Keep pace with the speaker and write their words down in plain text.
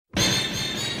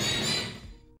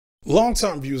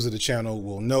Long-time viewers of the channel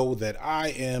will know that I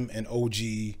am an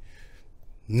OG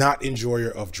not enjoyer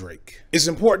of Drake. It's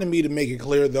important to me to make it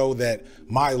clear though that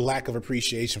my lack of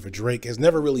appreciation for Drake has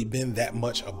never really been that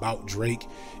much about Drake.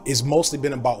 It's mostly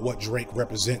been about what Drake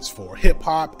represents for hip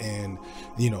hop and,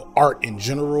 art in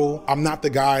general. I'm not the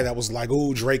guy that was like,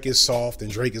 oh, Drake is soft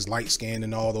and Drake is light skinned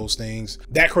and all those things.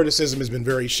 That criticism has been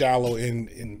very shallow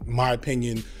in my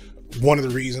opinion. One of the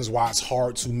reasons why it's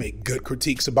hard to make good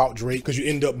critiques about Drake, because you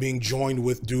end up being joined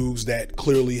with dudes that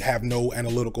clearly have no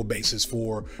analytical basis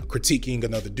for critiquing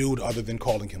another dude other than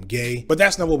calling him gay. But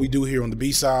that's not what we do here on the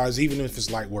B-sides, even if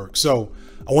it's light work. So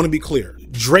I want to be clear.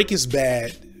 Drake is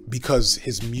bad because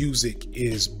his music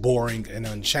is boring and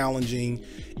unchallenging.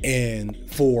 And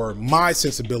for my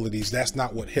sensibilities, that's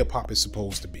not what hip hop is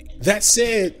supposed to be. That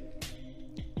said,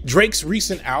 Drake's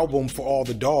recent album, For All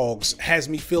the Dogs, has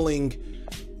me feeling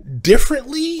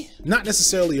differently, not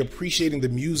necessarily appreciating the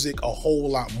music a whole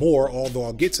lot more, although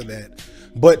I'll get to that,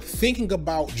 but thinking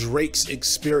about Drake's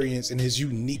experience and his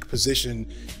unique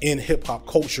position in hip hop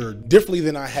culture differently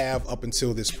than I have up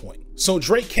until this point. So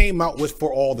Drake came out with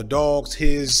For All the Dogs,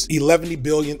 his 11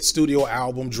 billionth studio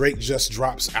album. Drake just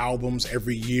drops albums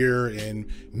every year and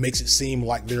makes it seem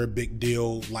like they're a big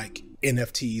deal, like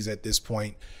NFTs at this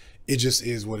point. It just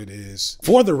is what it is.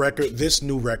 For the record, this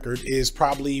new record is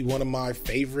probably one of my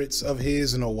favorites of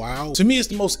his in a while. To me, it's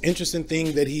the most interesting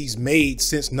thing that he's made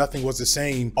since Nothing Was the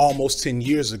Same almost 10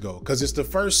 years ago, because it's the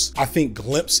first, I think,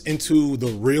 glimpse into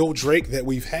the real Drake that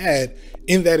we've had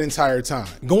in that entire time.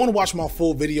 Go and watch my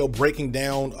full video breaking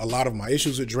down a lot of my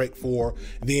issues with Drake for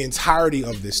the entirety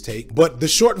of this take. But the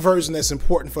short version that's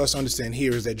important for us to understand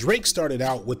here is that Drake started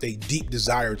out with a deep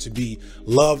desire to be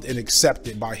loved and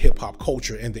accepted by hip hop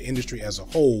culture and the industry as a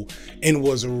whole, and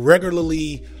was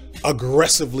regularly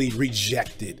aggressively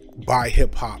rejected by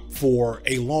hip hop for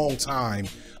a long time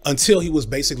until he was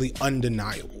basically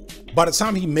undeniable. By the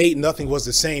time he made Nothing Was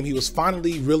the Same, he was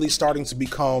finally really starting to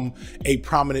become a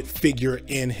prominent figure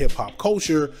in hip hop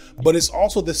culture, but it's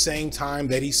also the same time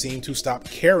that he seemed to stop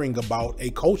caring about a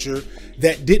culture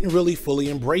that didn't really fully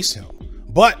embrace him.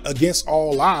 But against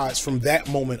all odds, from that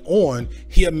moment on,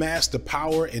 he amassed the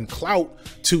power and clout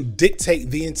to dictate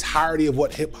the entirety of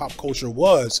what hip hop culture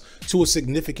was to a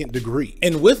significant degree.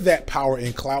 And with that power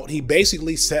and clout, he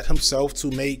basically set himself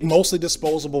to make mostly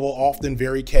disposable, often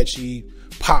very catchy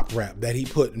pop rap that he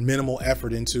put minimal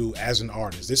effort into as an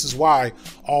artist. This is why,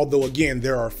 although again,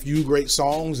 there are a few great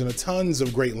songs and tons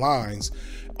of great lines,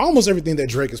 almost everything that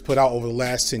Drake has put out over the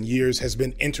last 10 years has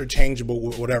been interchangeable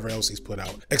with whatever else he's put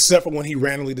out, except for when he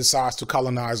randomly decides to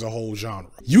colonize a whole genre.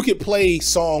 You could play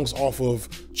songs off of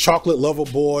Chocolate Lover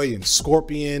Boy and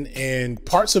Scorpion and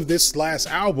parts of this last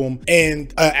album,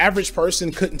 and an average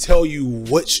person couldn't tell you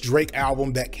which Drake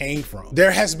album that came from.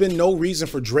 There has been no reason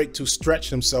for Drake to stretch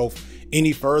himself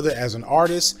any further as an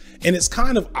artist, and it's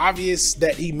kind of obvious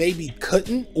that he maybe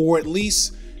couldn't, or at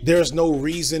least there's no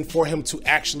reason for him to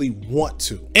actually want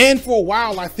to. And for a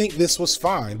while, I think this was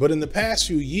fine, but in the past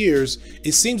few years,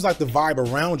 it seems like the vibe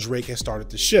around Drake has started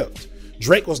to shift.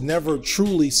 Drake was never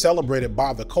truly celebrated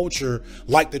by the culture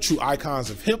like the true icons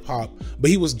of hip hop,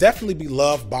 but he was definitely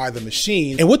beloved by the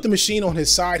machine. And with the machine on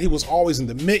his side, he was always in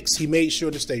the mix. He made sure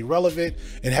to stay relevant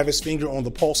and have his finger on the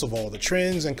pulse of all the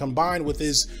trends, and combined with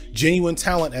his genuine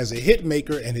talent as a hit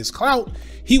maker and his clout,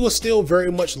 he was still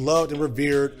very much loved and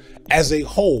revered as a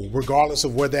whole, regardless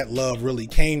of where that love really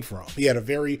came from. He had a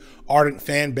very ardent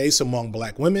fan base among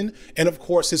black women, and of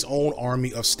course his own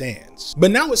army of stans.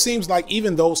 But now it seems like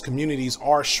even those communities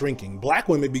are shrinking. Black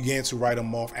women began to write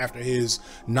him off after his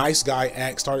nice guy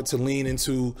act started to lean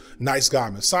into nice guy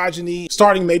misogyny,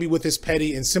 starting maybe with his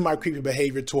petty and semi-creepy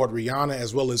behavior toward Rihanna,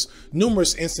 as well as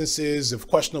numerous instances of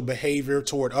questionable behavior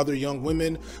toward other young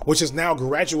women, which has now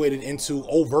graduated into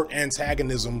overt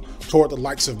antagonism toward the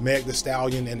likes of Meg Thee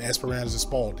Stallion and Esperanza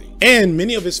Spalding. And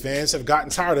many of his fans have gotten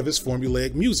tired of his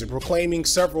formulaic music, proclaiming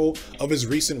several of his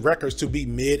recent records to be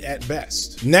mid at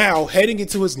best. Now, heading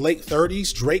into his late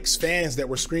 30s, Drake's fans that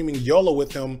were screaming YOLO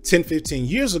with him 10-15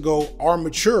 years ago are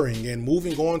maturing and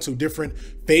moving on to different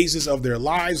phases of their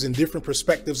lives and different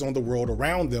perspectives on the world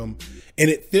around them, and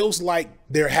it feels like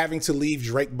they're having to leave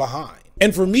Drake behind.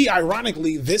 And for me,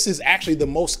 ironically, this is actually the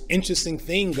most interesting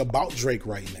thing about Drake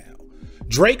right now.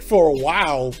 Drake, for a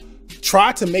while,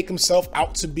 tried to make himself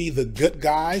out to be the good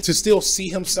guy, to still see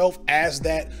himself as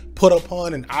that put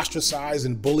upon and ostracized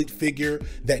and bullied figure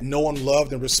that no one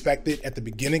loved and respected at the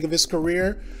beginning of his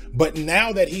career. But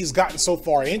now that he's gotten so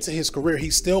far into his career,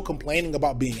 he's still complaining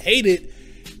about being hated,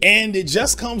 and it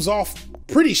just comes off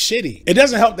pretty shitty. It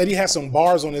doesn't help that he has some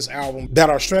bars on this album that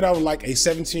are straight out of like a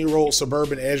 17-year-old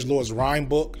suburban edgelord's rhyme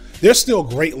book. There's still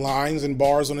great lines and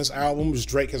bars on this album, which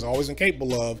Drake has always been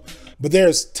capable of, but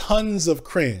there's tons of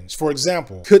cringe. For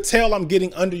example, could tell I'm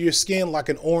getting under your skin like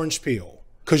an orange peel,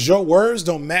 cause your words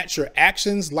don't match your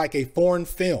actions like a foreign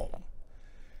film.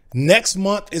 Next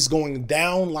month is going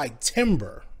down like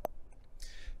timber.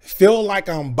 Feel like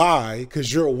I'm bi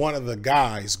cause you're one of the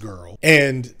guys, girl.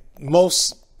 And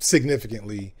most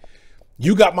significantly,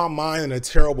 you got my mind in a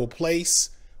terrible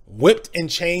place, whipped and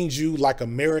chained you like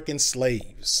American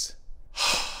slaves.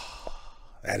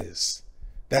 That's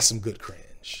some good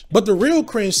cringe. But the real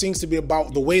cringe seems to be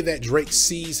about the way that Drake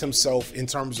sees himself in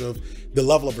terms of the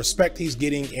level of respect he's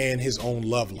getting and his own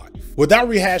love life. Without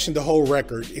rehashing the whole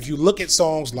record, if you look at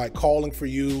songs like Calling for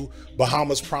You,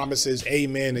 Bahamas Promises,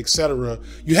 Amen, etc.,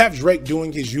 you have Drake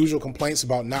doing his usual complaints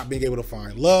about not being able to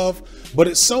find love, but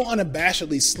it's so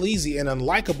unabashedly sleazy and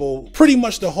unlikable pretty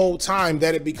much the whole time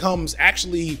that it becomes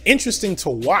actually interesting to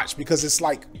watch because it's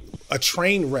like a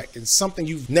train wreck and something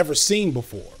you've never seen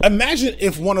before. Imagine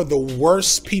if one of the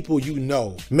worst people you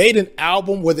know made an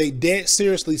album where they dead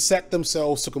seriously set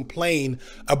themselves to complain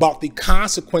about the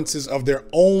consequences of their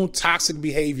own toxic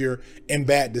behavior and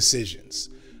bad decisions.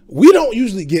 We don't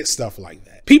usually get stuff like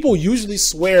that. People usually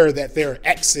swear that their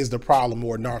ex is the problem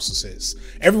or a narcissist.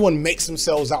 Everyone makes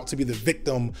themselves out to be the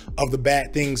victim of the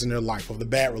bad things in their life, of the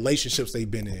bad relationships they've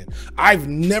been in. I've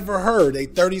never heard a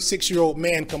 36-year-old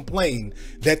man complain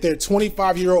that their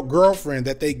 25-year-old girlfriend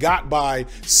that they got by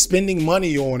spending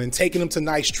money on and taking them to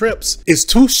nice trips is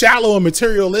too shallow and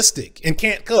materialistic and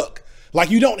can't cook. Like,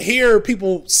 you don't hear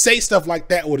people say stuff like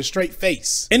that with a straight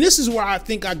face. And this is where I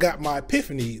think I got my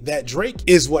epiphany that Drake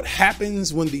is what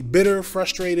happens when the bitter,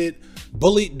 frustrated,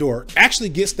 bullied dork actually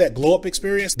gets that glow up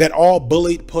experience that all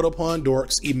bullied, put upon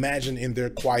dorks imagine in their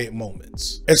quiet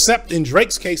moments. Except in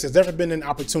Drake's case, there's never been an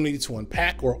opportunity to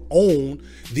unpack or own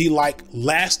the like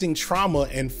lasting trauma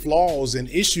and flaws and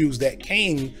issues that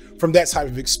came from that type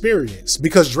of experience,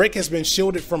 because Drake has been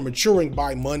shielded from maturing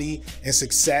by money and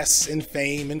success and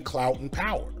fame and clout and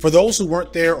power. For those who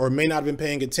weren't there or may not have been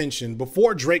paying attention,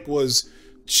 before Drake was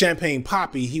Champagne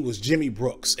Papi, he was Jimmy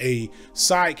Brooks, a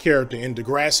side character in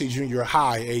Degrassi Junior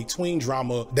High, a tween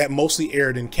drama that mostly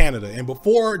aired in Canada. And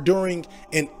before, during,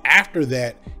 and after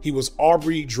that, he was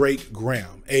Aubrey Drake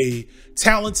Graham, a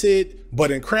talented but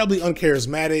incredibly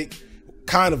uncharismatic,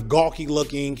 kind of gawky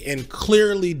looking and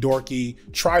clearly dorky,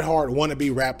 try-hard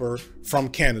wannabe rapper from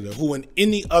Canada, who in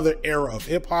any other era of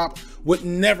hip hop would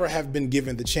never have been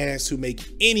given the chance to make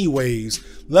any waves,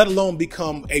 let alone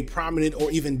become a prominent or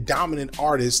even dominant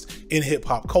artist in hip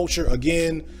hop culture.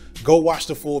 Again, go watch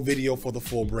the full video for the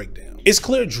full breakdown. It's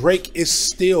clear Drake is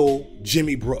still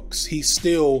Jimmy Brooks. He's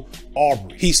still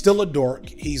Aubrey. He's still a dork.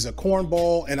 He's a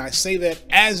cornball. And I say that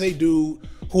as a dude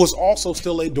who is also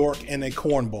still a dork and a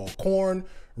cornball. Corn,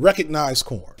 recognize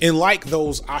corn. And like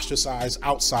those ostracized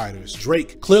outsiders,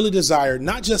 Drake clearly desired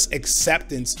not just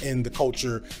acceptance in the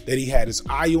culture that he had his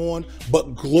eye on,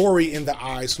 but glory in the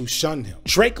eyes who shunned him.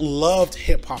 Drake loved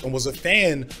hip hop and was a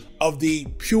fan of the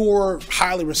pure,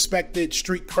 highly respected,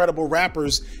 street credible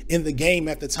rappers in the game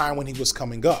at the time when he was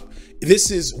coming up. This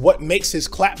is what makes his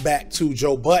clapback to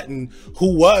Joe Budden,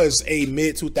 who was a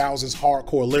mid-2000s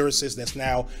hardcore lyricist that's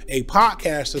now a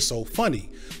podcaster, so funny.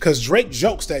 Because Drake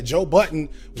jokes that Joe Budden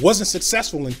wasn't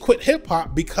successful and quit hip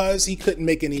hop because he couldn't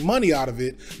make any money out of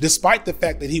it, despite the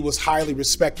fact that he was highly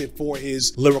respected for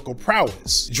his lyrical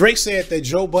prowess. Drake said that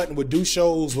Joe Budden would do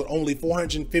shows with only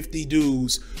 450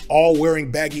 dudes, all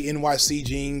wearing baggy NYC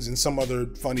jeans and some other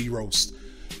funny roast.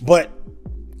 But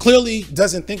clearly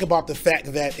doesn't think about the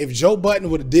fact that if Joe Budden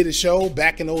would have did a show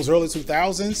back in those early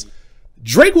 2000s,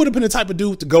 Drake would have been the type of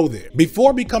dude to go there.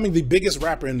 Before becoming the biggest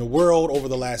rapper in the world over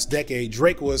the last decade,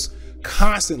 Drake was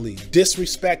constantly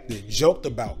disrespected, joked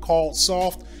about, called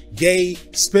soft, gay,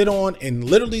 spit on, and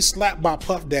literally slapped by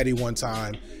Puff Daddy one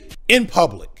time in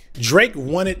public. Drake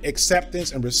wanted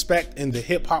acceptance and respect in the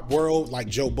hip hop world like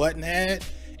Joe Budden had,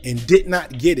 and did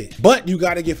not get it. But you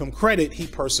got to give him credit, he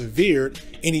persevered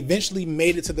and eventually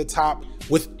made it to the top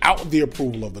without the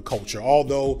approval of the culture.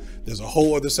 Although there's a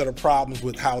whole other set of problems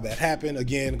with how that happened.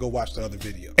 Again, go watch the other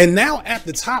video. And now at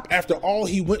the top, after all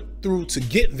he went through to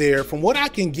get there, from what I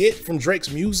can get from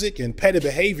Drake's music and petty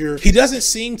behavior, he doesn't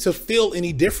seem to feel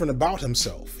any different about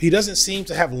himself. He doesn't seem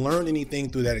to have learned anything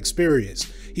through that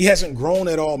experience. He hasn't grown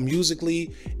at all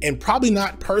musically and probably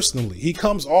not personally. He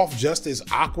comes off just as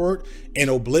awkward and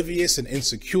oblivious and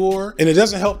insecure. And it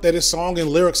doesn't help that his song and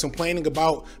lyrics complaining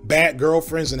about bad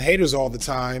girlfriends and haters all the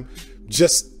time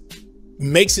just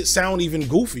makes it sound even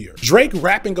goofier. Drake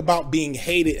rapping about being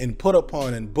hated and put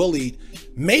upon and bullied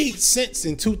made sense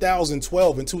in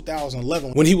 2012 and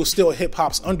 2011 when he was still hip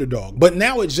hop's underdog. But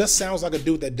now it just sounds like a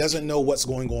dude that doesn't know what's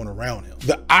going on around him.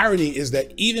 The irony is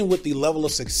that even with the level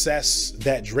of success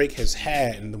that Drake has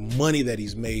had and the money that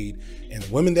he's made and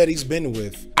the women that he's been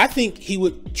with, I think he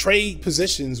would trade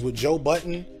positions with Joe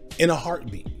Budden in a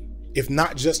heartbeat, if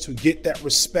not just to get that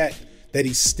respect that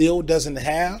he still doesn't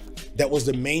have. That was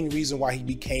the main reason why he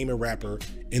became a rapper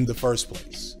in the first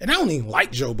place. And I don't even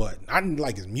like Joe Budden. I didn't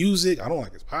like his music. I don't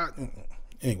like his pot.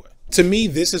 Anyway, to me,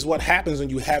 this is what happens when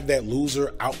you have that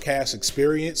loser outcast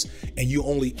experience and you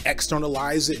only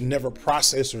externalize it and never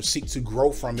process or seek to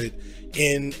grow from it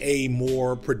in a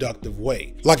more productive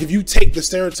way. Like if you take the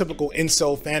stereotypical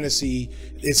incel fantasy,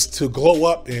 it's to glow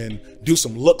up and do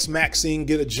some looks maxing,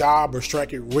 get a job, or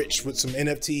strike it rich with some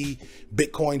NFT,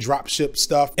 Bitcoin dropship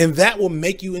stuff. And that will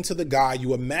make you into the guy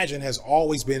you imagine has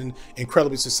always been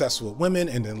incredibly successful with women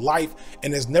and in life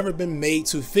and has never been made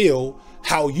to feel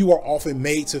how you are often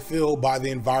made to feel by the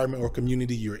environment or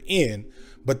community you're in.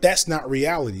 But that's not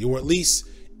reality, or at least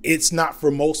it's not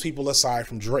for most people aside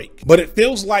from Drake. But it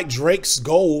feels like Drake's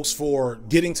goals for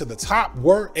getting to the top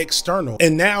were external.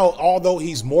 And now, although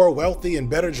he's more wealthy and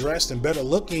better dressed and better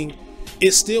looking,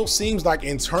 it still seems like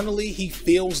internally he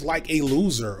feels like a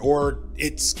loser, or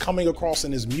it's coming across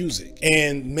in his music.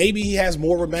 And maybe he has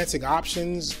more romantic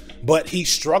options, but he's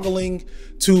struggling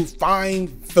to find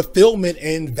fulfillment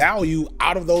and value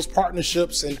out of those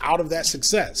partnerships and out of that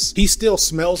success. He still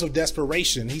smells of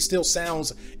desperation. He still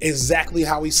sounds exactly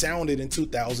how he sounded in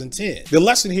 2010. The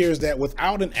lesson here is that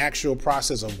without an actual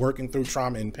process of working through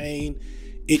trauma and pain,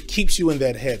 it keeps you in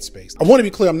that headspace. I want to be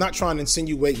clear, I'm not trying to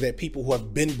insinuate that people who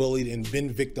have been bullied and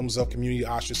been victims of community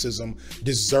ostracism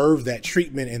deserve that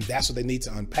treatment and that's what they need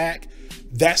to unpack.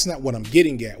 That's not what I'm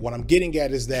getting at. What I'm getting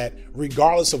at is that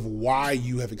regardless of why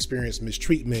you have experienced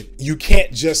mistreatment, you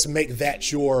can't just make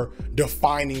that your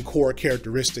defining core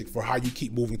characteristic for how you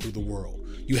keep moving through the world.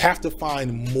 You have to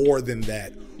find more than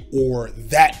that, or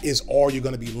that is all you're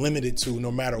going to be limited to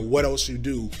no matter what else you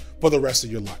do for the rest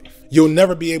of your life. You'll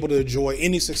never be able to enjoy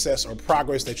any success or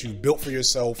progress that you've built for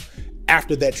yourself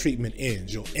after that treatment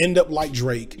ends. You'll end up like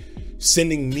Drake,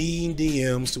 sending mean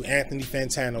DMs to Anthony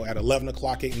Fantano at 11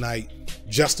 o'clock at night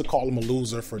just to call him a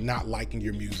loser for not liking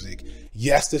your music.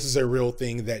 Yes, this is a real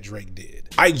thing that Drake did.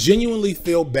 I genuinely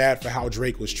feel bad for how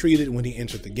Drake was treated when he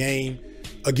entered the game.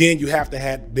 Again, you have to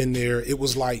have been there. It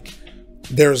was like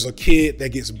there's a kid that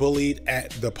gets bullied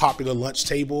at the popular lunch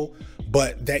table,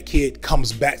 but that kid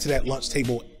comes back to that lunch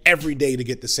table every day to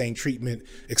get the same treatment,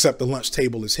 except the lunch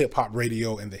table is hip hop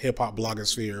radio and the hip hop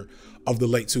blogosphere of the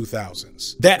late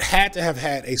 2000s. That had to have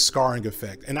had a scarring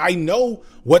effect. And I know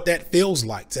what that feels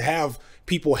like, to have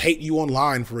people hate you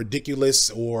online for ridiculous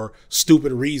or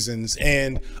stupid reasons.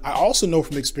 And I also know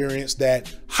from experience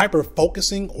that hyper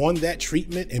focusing on that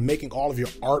treatment and making all of your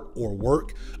art or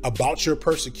work about your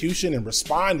persecution and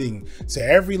responding to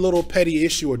every little petty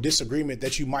issue or disagreement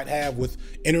that you might have with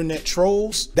internet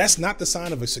trolls, that's not the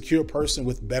sign of a secure person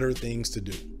with better things to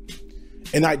do.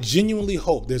 And I genuinely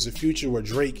hope there's a future where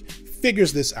Drake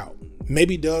figures this out,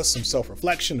 maybe does some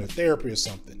self-reflection or therapy or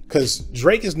something, because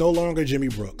Drake is no longer Jimmy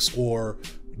Brooks or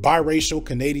biracial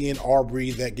Canadian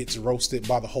Aubrey that gets roasted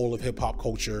by the whole of hip hop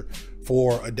culture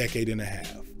for a decade and a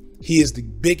half. He is the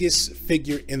biggest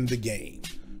figure in the game.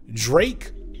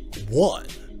 Drake won.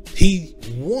 He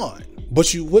won,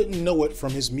 but you wouldn't know it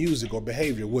from his music or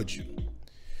behavior, would you?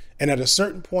 And at a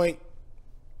certain point,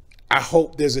 I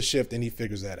hope there's a shift and he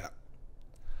figures that out.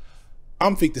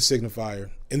 I'm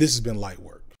fdsignifire, and this has been Light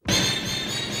Work.